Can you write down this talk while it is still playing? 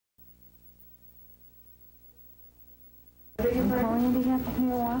I'm calling on behalf of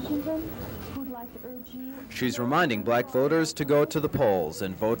Mayor Washington, who'd like to urge you... She's reminding black voters to go to the polls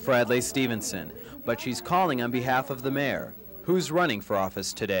and vote for Adlai Stevenson, but she's calling on behalf of the mayor, who's running for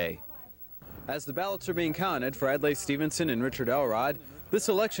office today. As the ballots are being counted for Adlai Stevenson and Richard Elrod, this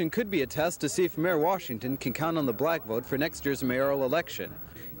election could be a test to see if Mayor Washington can count on the black vote for next year's mayoral election.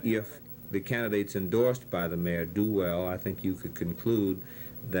 If the candidates endorsed by the mayor do well, I think you could conclude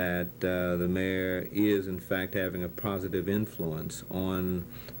that the mayor is in fact having a positive influence on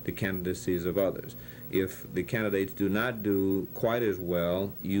the candidacies of others. If the candidates do not do quite as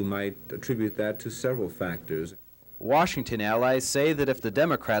well, you might attribute that to several factors. Washington allies say that if the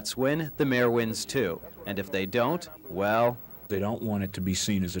Democrats win, the mayor wins too. And if they don't, well... They don't want it to be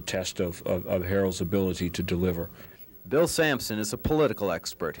seen as a test of Harold's ability to deliver. Bill Sampson is a political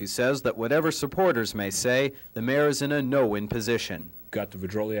expert who says that whatever supporters may say, the mayor is in a no-win position. Got the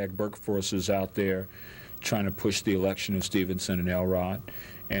Verdroliak Burke forces out there trying to push the election of Stevenson and Elrod.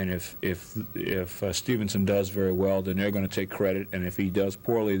 And if Stevenson does very well, then they're going to take credit. And if he does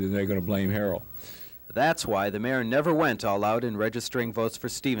poorly, then they're going to blame Harold. That's why the mayor never went all out in registering votes for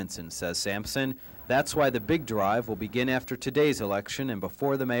Stevenson, says Sampson. That's why the big drive will begin after today's election and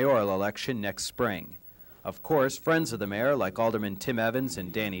before the mayoral election next spring. Of course, friends of the mayor, like Alderman Tim Evans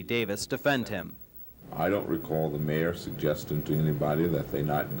and Danny Davis, defend him. I don't recall the mayor suggesting to anybody that they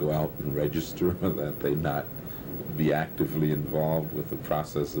not go out and register or that they not be actively involved with the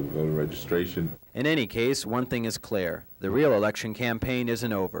process of voter registration. In any case, one thing is clear. The real election campaign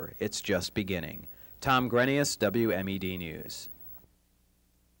isn't over. It's just beginning. Tom Greanias, WMED News.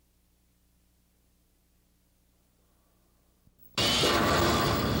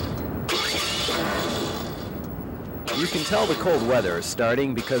 You can tell the cold weather is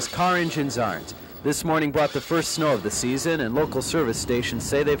starting because car engines aren't. This morning brought the first snow of the season, and local service stations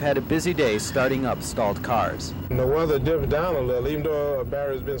say they've had a busy day starting up stalled cars. The weather dips down a little. Even though a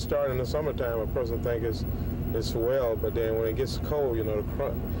battery's been started in the summertime, a person thinks it's well, but then when it gets cold, you know,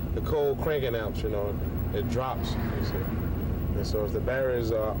 the cold cranking amps, you know, it drops, you see. And so if the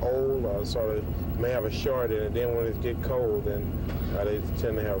batteries are old or sort of may have a short in it, then when it gets cold, then they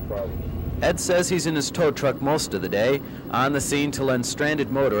tend to have a problem. Ed says he's in his tow truck most of the day, on the scene to lend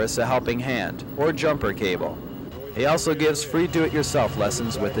stranded motorists a helping hand, or jumper cable. He also gives free do-it-yourself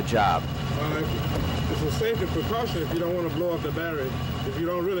lessons with the job. It's a safety precaution if you don't want to blow up the battery. If you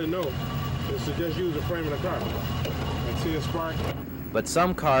don't really know, it's to just use the frame of the car and see a spark. But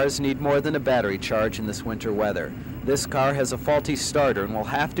some cars need more than a battery charge in this winter weather. This car has a faulty starter and will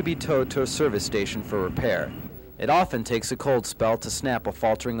have to be towed to a service station for repair. It often takes a cold spell to snap a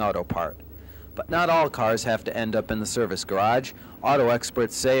faltering auto part. But not all cars have to end up in the service garage. Auto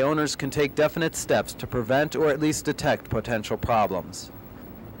experts say owners can take definite steps to prevent or at least detect potential problems.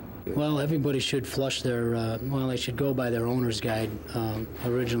 Well, everybody should flush their, well, they should go by their owner's guide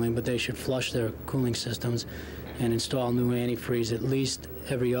originally, but they should flush their cooling systems and install new antifreeze at least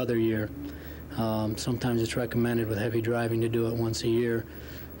every other year. Sometimes it's recommended with heavy driving to do it once a year.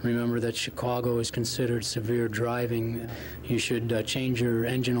 Remember that Chicago is considered severe driving. You should change your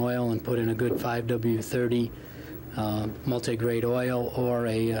engine oil and put in a good 5W30 multi-grade oil or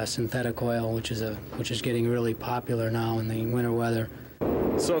a synthetic oil, which is getting really popular now in the winter weather.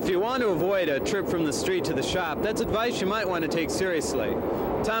 So if you want to avoid a trip from the street to the shop, that's advice you might want to take seriously.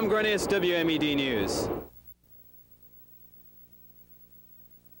 Tom Greanias, WMED News.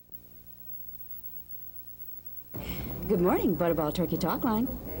 Good morning, Butterball Turkey Talk Line.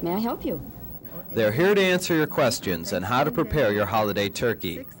 May I help you? They're here to answer your questions on how to prepare your holiday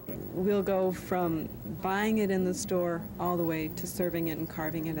turkey. We'll go from buying it in the store all the way to serving it and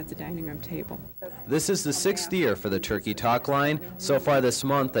carving it at the dining room table. This is the 6th year for the Turkey Talk Line. So far this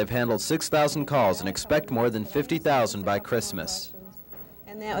month, they've handled 6,000 calls and expect more than 50,000 by Christmas.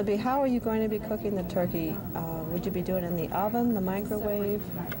 And that would be, how are you going to be cooking the turkey? Would you be doing it in the oven, the microwave?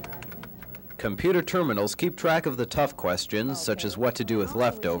 Computer terminals keep track of the tough questions, such as what to do with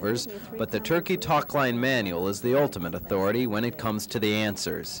leftovers, but the Turkey Talk Line manual is the ultimate authority when it comes to the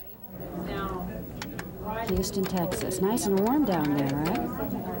answers. Houston, Texas. Nice and warm down there,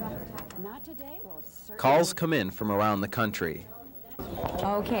 right? Not today. Well, calls come in from around the country.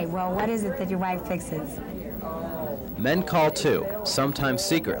 Okay, well, what is it that your wife fixes? Men call too, sometimes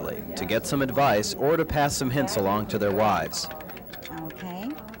secretly, to get some advice or to pass some hints along to their wives. Okay.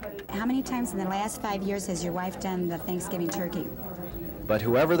 How many times in the last 5 years has your wife done the Thanksgiving turkey? But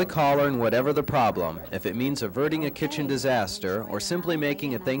whoever the caller and whatever the problem, if it means averting a kitchen disaster or simply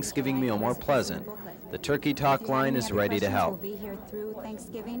making a Thanksgiving meal more pleasant, the Turkey Talk Line is ready to help. We'll be here through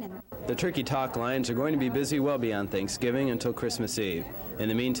Thanksgiving. The turkey talk lines are going to be busy well beyond Thanksgiving until Christmas Eve. In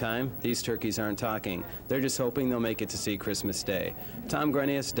the meantime, these turkeys aren't talking. They're just hoping they'll make it to see Christmas Day. Tom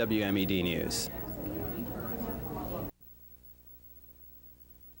Greanias, WMED News.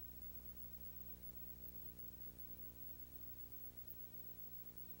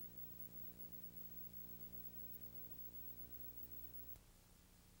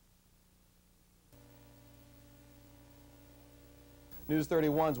 News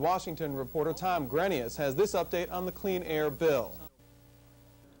 31's Washington reporter Tom Greanias has this update on the clean air bill.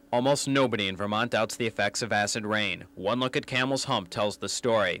 Almost nobody in Vermont doubts the effects of acid rain. One look at Camel's Hump tells the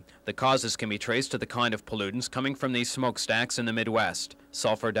story. The causes can be traced to the kind of pollutants coming from these smokestacks in the Midwest.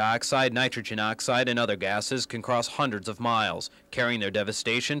 Sulfur dioxide, nitrogen oxide, and other gases can cross hundreds of miles, carrying their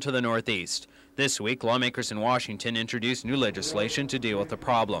devastation to the Northeast. This week, lawmakers in Washington introduced new legislation to deal with the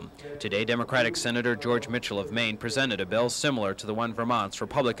problem. Today, Democratic Senator George Mitchell of Maine presented a bill similar to the one Vermont's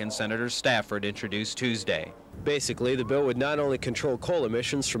Republican Senator Stafford introduced Tuesday. Basically, the bill would not only control coal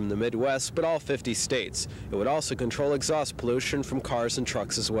emissions from the Midwest, but all 50 states. It would also control exhaust pollution from cars and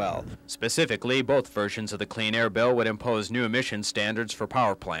trucks as well. Specifically, both versions of the Clean Air Bill would impose new emission standards for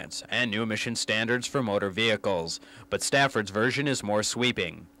power plants and new emission standards for motor vehicles. But Stafford's version is more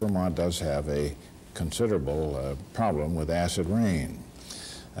sweeping. Vermont does have a considerable problem with acid rain.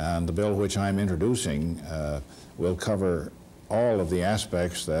 And the bill which I'm introducing will cover all of the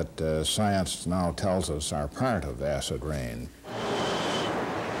aspects that science now tells us are part of acid rain.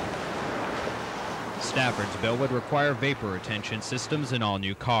 Stafford's bill would require vapor retention systems in all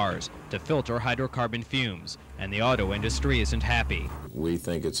new cars to filter hydrocarbon fumes, and the auto industry isn't happy. We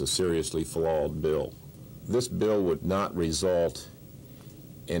think it's a seriously flawed bill. This bill would not result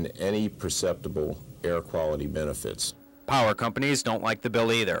in any perceptible air quality benefits. Power companies don't like the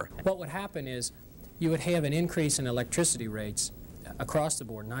bill either. What would happen is you would have an increase in electricity rates across the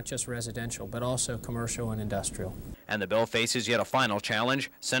board, not just residential, but also commercial and industrial. And the bill faces yet a final challenge.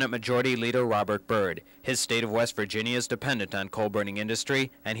 Senate Majority Leader Robert Byrd. His state of West Virginia is dependent on coal-burning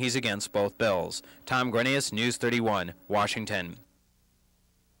industry, and he's against both bills. Tom Greanias, News 31, Washington.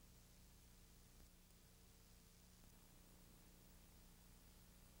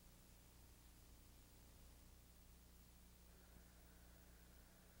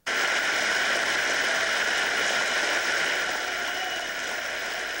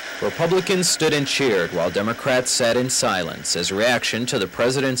 Republicans stood and cheered while Democrats sat in silence as reaction to the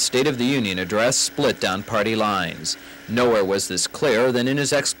President's State of the Union address split down party lines. Nowhere was this clearer than in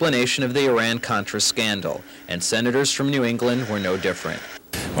his explanation of the Iran-Contra scandal, and senators from New England were no different.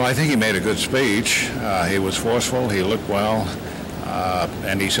 Well, I think he made a good speech. He was forceful, he looked well,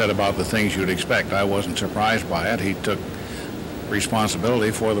 and he said about the things you'd expect. I wasn't surprised by it. He took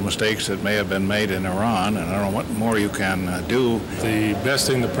responsibility for the mistakes that may have been made in Iran, and I don't know what more you can do. The best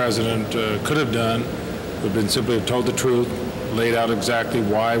thing the president could have done would have been simply have told the truth, laid out exactly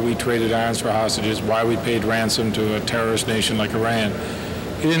why we traded arms for hostages, why we paid ransom to a terrorist nation like Iran.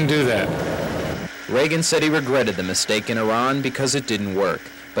 He didn't do that. Reagan said he regretted the mistake in Iran because it didn't work,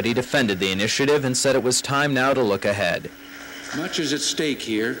 but he defended the initiative and said it was time now to look ahead. Much is at stake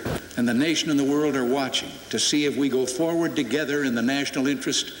here, and the nation and the world are watching to see if we go forward together in the national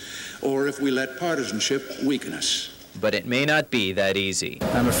interest or if we let partisanship weaken us. But it may not be that easy.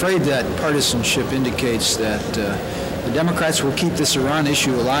 I'm afraid that partisanship indicates that the Democrats will keep this Iran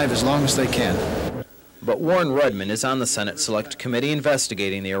issue alive as long as they can. But Warren Rudman is on the Senate Select Committee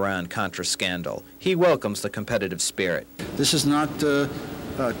investigating the Iran-Contra scandal. He welcomes the competitive spirit. This is not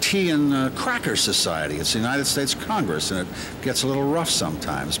tea and cracker society. It's the United States Congress, and it gets a little rough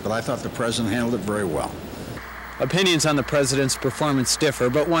sometimes, but I thought the president handled it very well. Opinions on the president's performance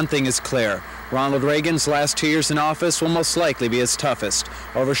differ, but one thing is clear. Ronald Reagan's last 2 years in office will most likely be his toughest,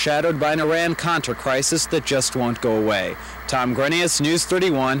 overshadowed by an Iran-Contra crisis that just won't go away. Tom Greanias, News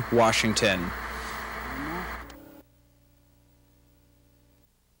 31, Washington.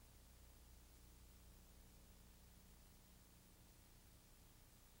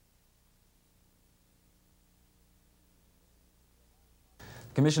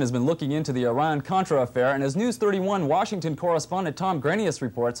 The Commission has been looking into the Iran-Contra affair, and as News 31 Washington correspondent Tom Greanias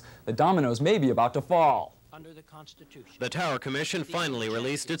reports, the dominoes may be about to fall. Under the Constitution. The Tower Commission finally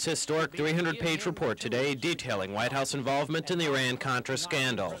released its historic 300-page report today detailing White House involvement in the Iran-Contra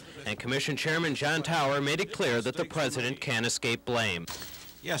scandal. And Commission Chairman John Tower made it clear that the president can't escape blame.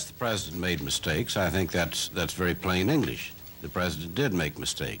 Yes, the president made mistakes. I think that's very plain English. The president did make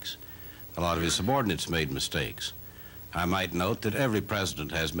mistakes. A lot of his subordinates made mistakes. I might note that every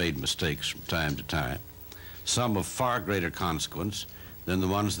president has made mistakes from time to time, some of far greater consequence than the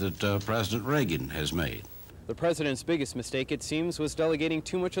ones that President Reagan has made. The president's biggest mistake, it seems, was delegating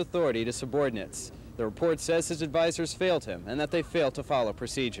too much authority to subordinates. The report says his advisors failed him and that they failed to follow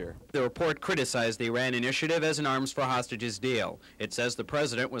procedure. The report criticized the Iran initiative as an arms for hostages deal. It says the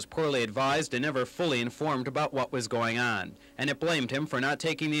president was poorly advised and never fully informed about what was going on, and it blamed him for not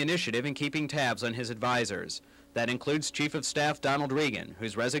taking the initiative and keeping tabs on his advisors. That includes Chief of Staff Donald Regan,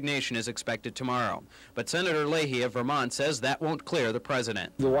 whose resignation is expected tomorrow. But Senator Leahy of Vermont says that won't clear the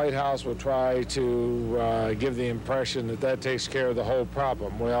president. The White House will try to give the impression that that takes care of the whole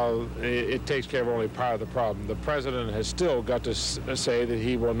problem. Well, it takes care of only part of the problem. The president has still got to say that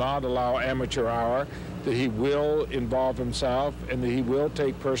he will not allow amateur hour, that he will involve himself, and that he will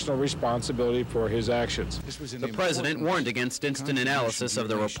take personal responsibility for his actions. The president warned against instant analysis of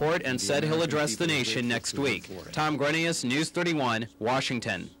the report and said he'll address the nation next week. Tom Greanias, News 31,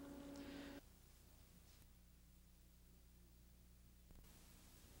 Washington.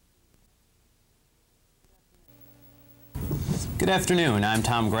 Good afternoon, I'm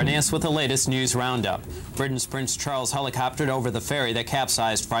Tom Greanias with the latest news roundup. Britain's Prince Charles helicoptered over the ferry that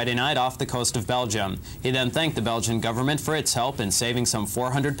capsized Friday night off the coast of Belgium. He then thanked the Belgian government for its help in saving some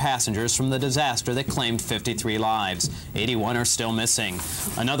 400 passengers from the disaster that claimed 53 lives. 81 are still missing.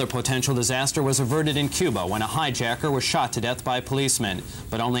 Another potential disaster was averted in Cuba when a hijacker was shot to death by policemen,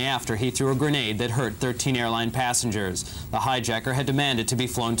 but only after he threw a grenade that hurt 13 airline passengers. The hijacker had demanded to be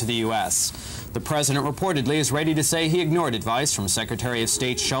flown to the U.S. The president reportedly is ready to say he ignored advice from Secretary of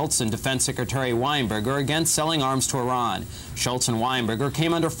State Schultz and Defense Secretary Weinberger against selling arms to Iran. Schultz and Weinberger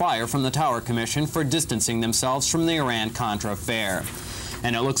came under fire from the Tower Commission for distancing themselves from the Iran-Contra affair.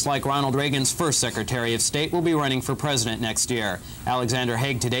 And it looks like Ronald Reagan's first Secretary of State will be running for president next year. Alexander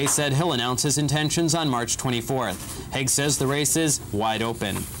Haig today said he'll announce his intentions on March 24th. Haig says the race is wide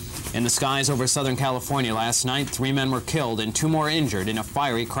open. In the skies over Southern California last night, 3 men were killed and 2 more injured in a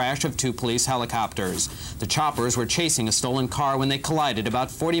fiery crash of 2 police helicopters. The choppers were chasing a stolen car when they collided about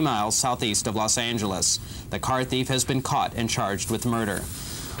 40 miles southeast of Los Angeles. The car thief has been caught and charged with murder.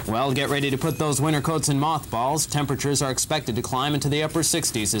 Well, get ready to put those winter coats in mothballs. Temperatures are expected to climb into the upper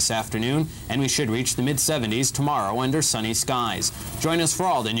 60s this afternoon, and we should reach the mid-70s tomorrow under sunny skies. Join us for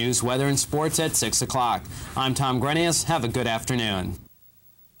all the news, weather, and sports at 6 o'clock. I'm Tom Greanias. Have a good afternoon.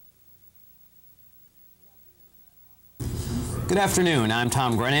 Good afternoon, I'm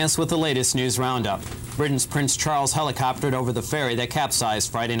Tom Greanias with the latest news roundup. Britain's Prince Charles helicoptered over the ferry that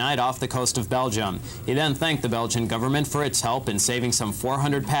capsized Friday night off the coast of Belgium. He then thanked the Belgian government for its help in saving some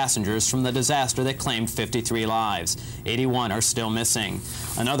 400 passengers from the disaster that claimed 53 lives. 81 are still missing.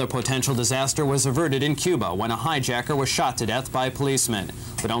 Another potential disaster was averted in Cuba when a hijacker was shot to death by a policeman,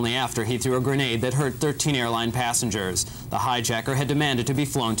 but only after he threw a grenade that hurt 13 airline passengers. The hijacker had demanded to be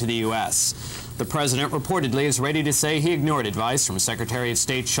flown to the U.S. The president reportedly is ready to say he ignored advice from Secretary of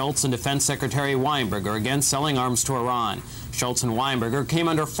State Schultz and Defense Secretary Weinberger against selling arms to Iran. Schultz and Weinberger came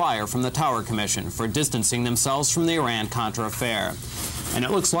under fire from the Tower Commission for distancing themselves from the Iran-Contra affair. And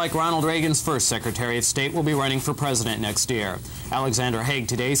it looks like Ronald Reagan's first Secretary of State will be running for president next year. Alexander Haig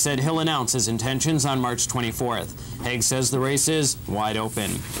today said he'll announce his intentions on March 24th. Haig says the race is wide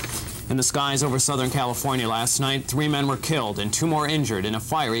open. In the skies over Southern California last night, 3 men were killed and 2 more injured in a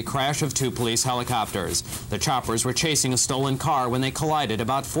fiery crash of 2 police helicopters. The choppers were chasing a stolen car when they collided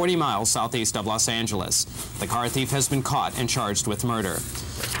about 40 miles southeast of Los Angeles. The car thief has been caught and charged with murder.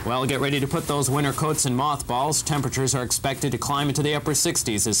 Well, get ready to put those winter coats in mothballs. Temperatures are expected to climb into the upper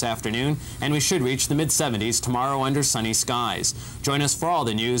 60s this afternoon, and we should reach the mid-70s tomorrow under sunny skies. Join us for all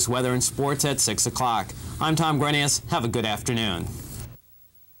the news, weather, and sports at 6 o'clock. I'm Tom Greanias. Have a good afternoon.